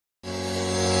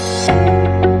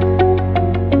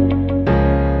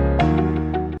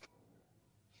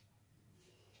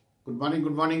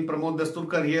Good morning. Pramod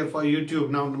Dastoorkar here for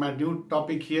YouTube. Now, my new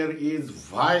topic here is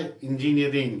why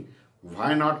engineering?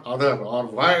 Why not other? Or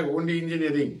why only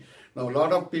engineering? Now, a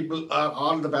lot of people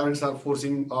all the parents are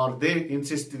forcing, or they are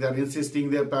insisting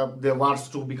their wards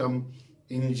to become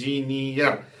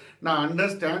engineer. Now,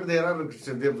 understand there are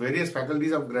various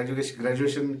faculties of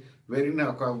graduation wherein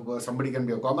somebody can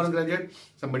be a commerce graduate,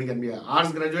 somebody can be an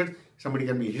arts graduate, somebody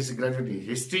can be graduate in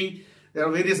history. There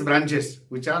are various branches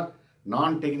which are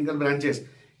non-technical branches.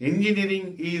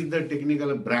 Engineering is the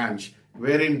technical branch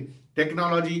wherein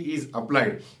technology is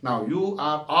applied. Now, you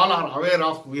all are aware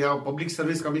of we have Public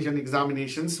Service Commission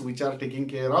examinations which are taking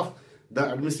care of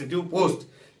the administrative post.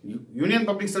 Union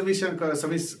Public Service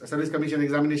Commission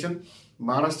examination,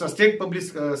 Maharashtra State Public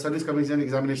Service Commission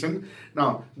examination.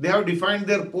 Now, they have defined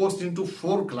their post into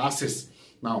 4 classes.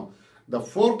 Now, the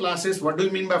 4 classes, what do you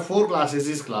mean by 4 classes?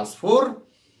 Is class 4,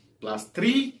 class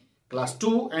 3, class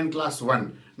 2 and class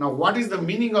 1. Now, what is the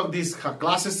meaning of these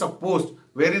classes of post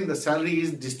wherein the salary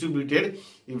is distributed?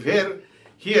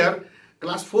 Here,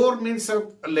 class 4 means a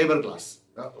labor class.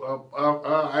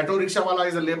 Auto rickshaw wala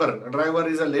is a labor, a driver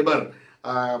is a labor,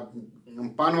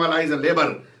 pan wala is a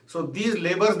labor. So these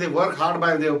laborers, they work hard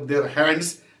by their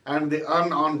hands and they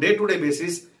earn on day-to-day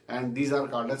basis, and these are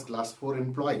called as class 4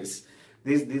 employees.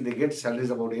 They get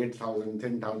salaries about 8,000,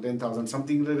 10,000,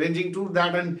 something ranging to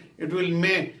that, and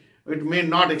it may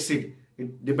not exceed.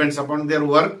 It depends upon their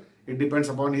work. It depends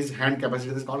upon his hand capacity.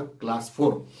 This is called class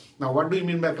 4. Now, what do you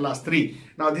mean by class 3?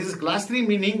 Now, this is class 3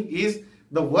 meaning is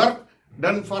the work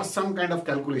done for some kind of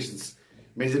calculations.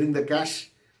 Measuring the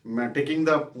cash, taking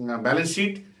the balance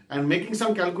sheet and making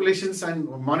some calculations and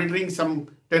monitoring some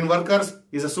 10 workers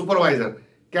is a supervisor.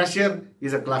 Cashier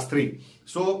is a class 3.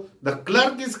 So, the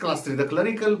clerk is class 3. The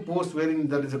clerical post wherein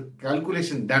there is a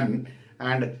calculation done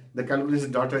and the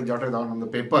calculation jotted down on the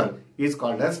paper is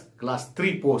called as class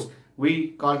 3 post. We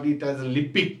call it as a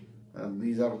lipic.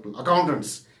 These are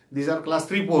accountants. These are class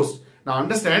 3 posts. Now,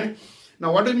 understand.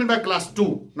 Now, what do you mean by class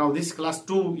 2? Now, this class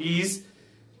 2 is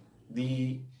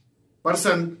the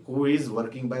person who is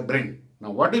working by brain. Now,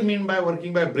 what do you mean by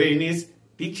working by brain is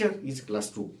teacher is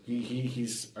class 2. He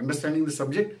is understanding the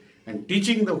subject and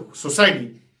teaching the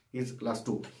society is class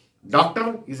 2.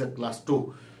 Doctor is a class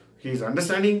 2. He is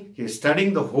understanding, he is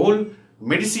studying the whole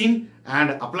medicine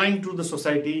and applying to the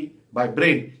society by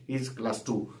brain is class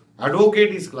 2.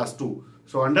 Advocate is class 2.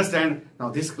 So understand,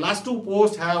 now this class 2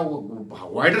 posts have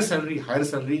wider salary, higher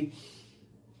salary,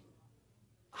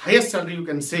 highest salary you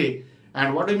can say.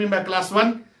 And what do you mean by class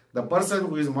 1? The person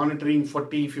who is monitoring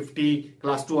 40, 50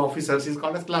 class 2 officers is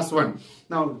called as class 1.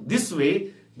 Now, this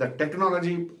way, the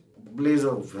technology plays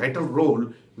a vital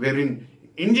role wherein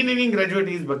engineering graduate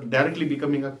is directly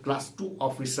becoming a class 2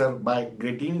 officer by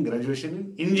getting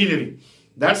graduation in engineering.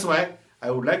 That's why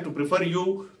I would like to prefer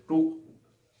you to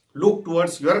look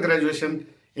towards your graduation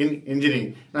in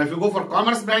engineering. Now, if you go for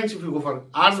commerce branch, if you go for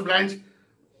arts branch,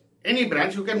 any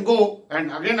branch, you can go and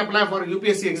again apply for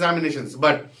UPSC examinations.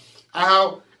 But I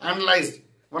have analyzed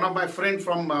one of my friend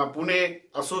from Pune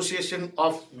Association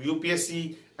of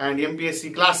UPSC and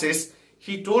MPSC classes.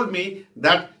 He told me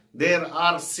that there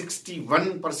are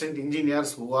 61%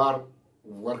 engineers who are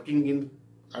working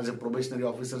as a probationary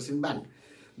officers in bank.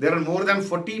 There are more than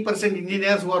 40%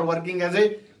 engineers who are working as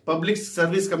a Public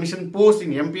Service Commission post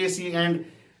in MPSC and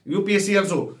UPSC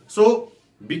also. So,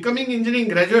 becoming engineering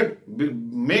graduate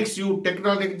makes you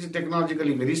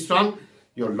technologically very strong.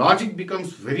 Your logic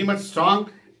becomes very much strong.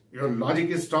 Your logic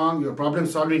is strong. Your problem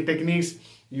solving techniques,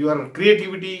 your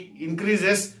creativity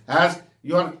increases as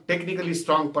you are technically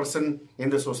strong person in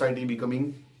the society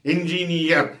becoming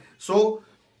engineer. So,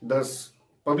 the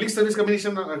Public Service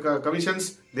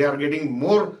Commissions, they are getting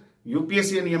more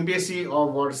UPSC and MPSC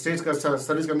or State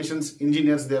Service Commissions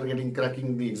engineers, they are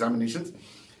cracking the examinations.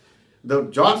 The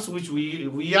jobs which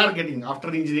we are getting after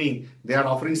engineering, they are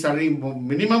offering salary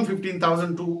minimum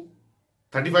 15,000 to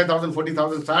 35,000,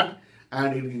 40,000 start,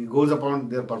 and it goes upon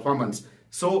their performance.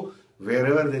 So,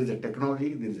 wherever there is a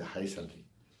technology, there is a high salary.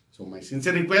 So, my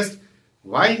sincere request,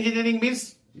 why engineering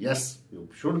means? Yes, you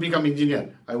should become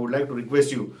engineer. I would like to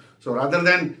request you. So, rather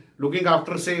than looking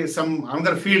after, say, some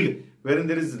other field wherein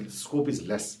there is scope is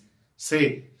less.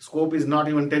 Say, scope is not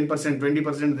even 10%,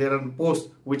 20%, there are posts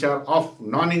which are of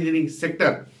non-engineering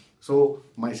sector. So,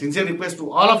 my sincere request to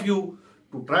all of you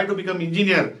to try to become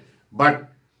engineer, but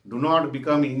do not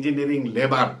become engineering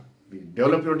labor.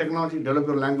 Develop your technology, develop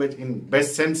your language in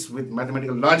best sense with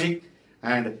mathematical logic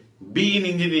and be in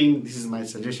engineering. This is my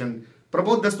suggestion.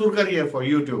 Pramod Dastoorkar here for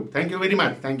YouTube. Thank you very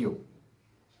much. Thank you.